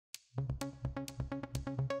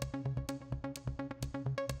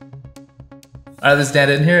Alright, this is Dan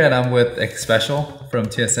in here, and I'm with Xpecial from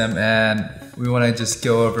TSM, and we want to just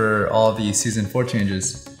go over all the Season 4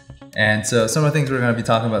 changes. And so some of the things we're going to be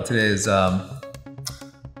talking about today is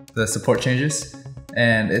the support changes,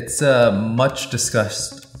 and it's a much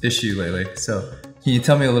discussed issue lately. So can you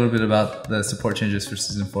tell me a little bit about the support changes for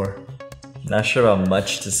Season 4? Not sure about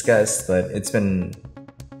much discussed, but it's been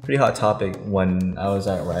a pretty hot topic when I was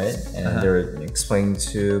at Riot, and they were explaining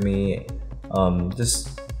to me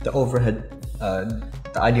just the overhead, the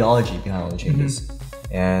ideology behind all the changes.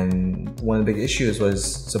 And one of the big issues was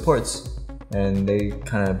supports, and they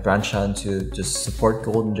kind of branched out into just support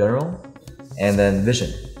gold in general, and then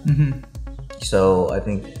vision. So I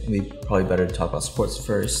think we probably better talk about supports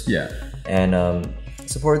first. Yeah. And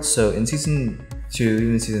supports, so in Season 2,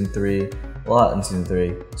 even Season 3, a lot in Season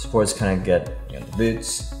 3, supports kind of get the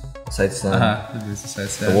boots, the sidestone,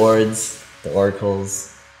 the wards, the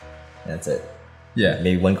oracles, and that's it. Yeah.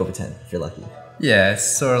 Maybe one gold for 10 if you're lucky. Yeah, it's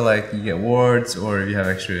sort of like you get wards, or if you have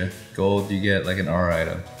extra gold, you get like an aura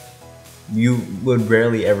item. You would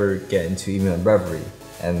rarely ever get into even a Reverie,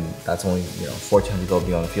 and that's only 400 gold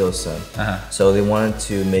beyond the field stone. So they wanted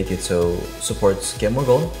to make it so supports get more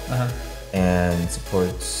gold, and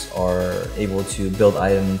supports are able to build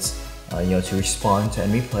items, to respond to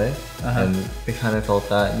enemy play. And they kind of felt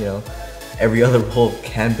that every other role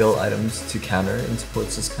can build items to counter, and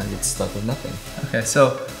supports just kind of get stuck with nothing. Okay,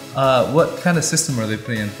 so what kind of system are they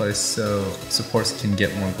putting in place so supports can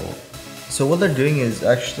get more gold? So what they're doing is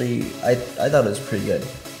actually, I thought it was pretty good.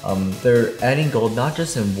 They're adding gold not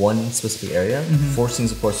just in one specific area, forcing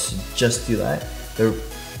supports to just do that. They're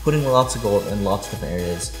putting lots of gold in lots of different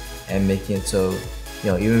areas and making it so,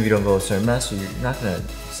 even if you don't go a certain master, you're not gonna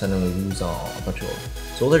suddenly lose a bunch of gold.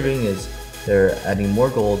 So what they're doing is they're adding more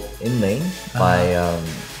gold in lane by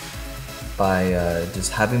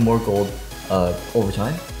just having more gold over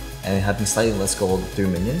time and having slightly less gold through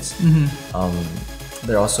minions.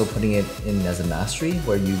 They're also putting it in as a mastery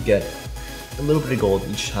where you get a little bit of gold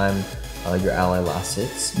each time your ally last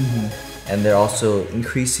hits. And they're also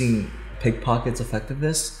increasing pickpocket's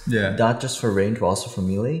effectiveness, not just for range but also for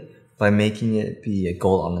melee, by making it be a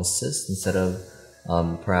gold on assist instead of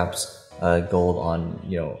perhaps gold on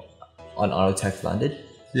on auto attack landed.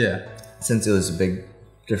 Yeah, since it was a big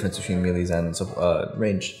difference between melees and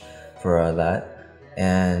range for that.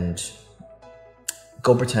 And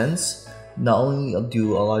gold pretends not only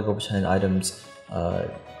do a lot of gold pretend items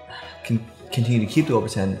continue to keep the gold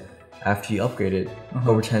pretend after you upgrade it,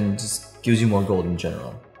 gold pretend just gives you more gold in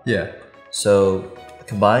general. Yeah. So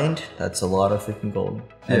combined, that's a lot of freaking gold.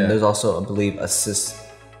 And there's also, I believe, assist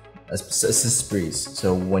sprees.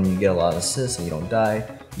 So when you get a lot of assists and you don't die,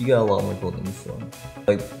 you get a lot more gold than before.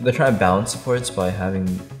 Like, they're trying to balance supports by having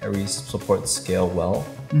every support scale well.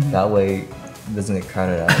 That way it doesn't get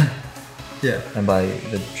crowded out. And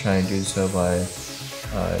they're trying to do so by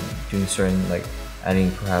doing certain, like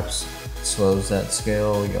adding perhaps slows that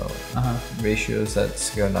scale, ratios that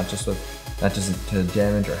scale, not just to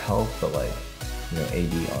damage or health, but like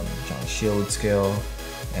AD on John's shield scale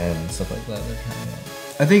and stuff like that.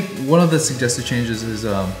 I think one of the suggested changes is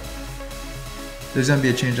there's going to be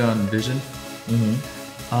a change on vision.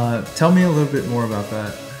 Tell me a little bit more about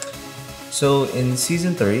that. So in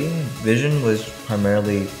Season 3, vision was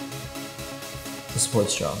primarily the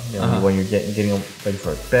sports job. When you're getting ready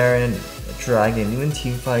for a Baron, a Dragon, even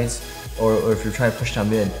team fights, or if you're trying to push down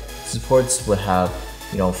mid, supports would have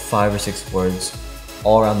 5 or 6 wards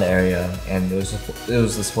all around the area, and it was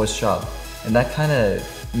the sports job, and that kind of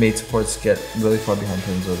made supports get really far behind in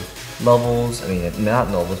terms of levels. I mean, not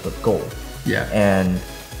levels, but gold. And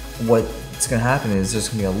what's gonna happen is there's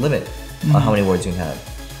gonna be a limit on how many wards you can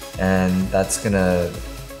have, and that's gonna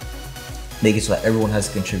make it so that everyone has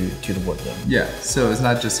to contribute to the ward game. So it's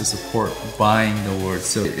not just a support buying the wards,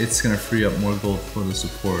 so it's gonna free up more gold for the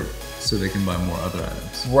support so they can buy more other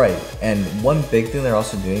items. Right, and one big thing they're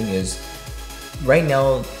also doing is, right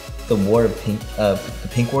now, the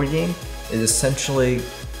pink ward game is essentially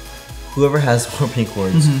whoever has more pink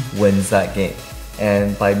wards wins that game.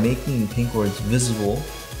 And by making pink wards visible,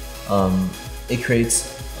 it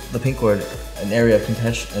creates the pink ward an area of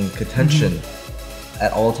contention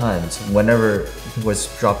at all times. Whenever pink wards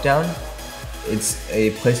drop down, it's a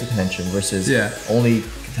place of contention versus only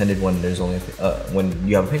contended when there's only when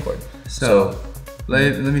you have a pink ward. So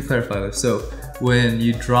let me clarify this. So when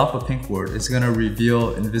you drop a pink ward, it's gonna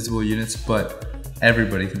reveal invisible units, but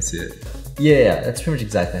everybody can see it. Yeah, that's pretty much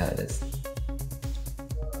exactly how it is.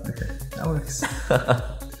 Okay, that works.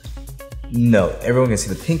 No, everyone can see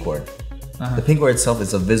the pink ward. The pink ward itself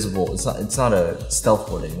is a visible. It's not a stealth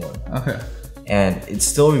ward anymore. Okay. And it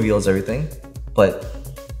still reveals everything, but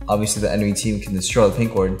obviously the enemy team can destroy the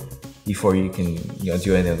pink ward before you can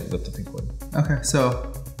do anything with the pink ward. Okay.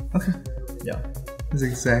 So. Okay. Yeah. That's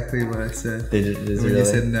exactly what I said. Did it when really? You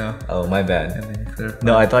said no. Oh, my bad. And then you clarified.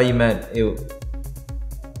 No, I thought you meant it.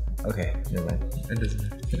 Okay, never mind. It doesn't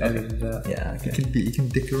matter. You can edit it out. Yeah, okay. You can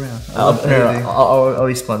dick around. I'll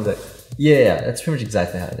respond to it. Yeah, that's pretty much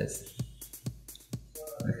exactly how it is.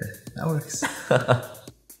 Okay, that works.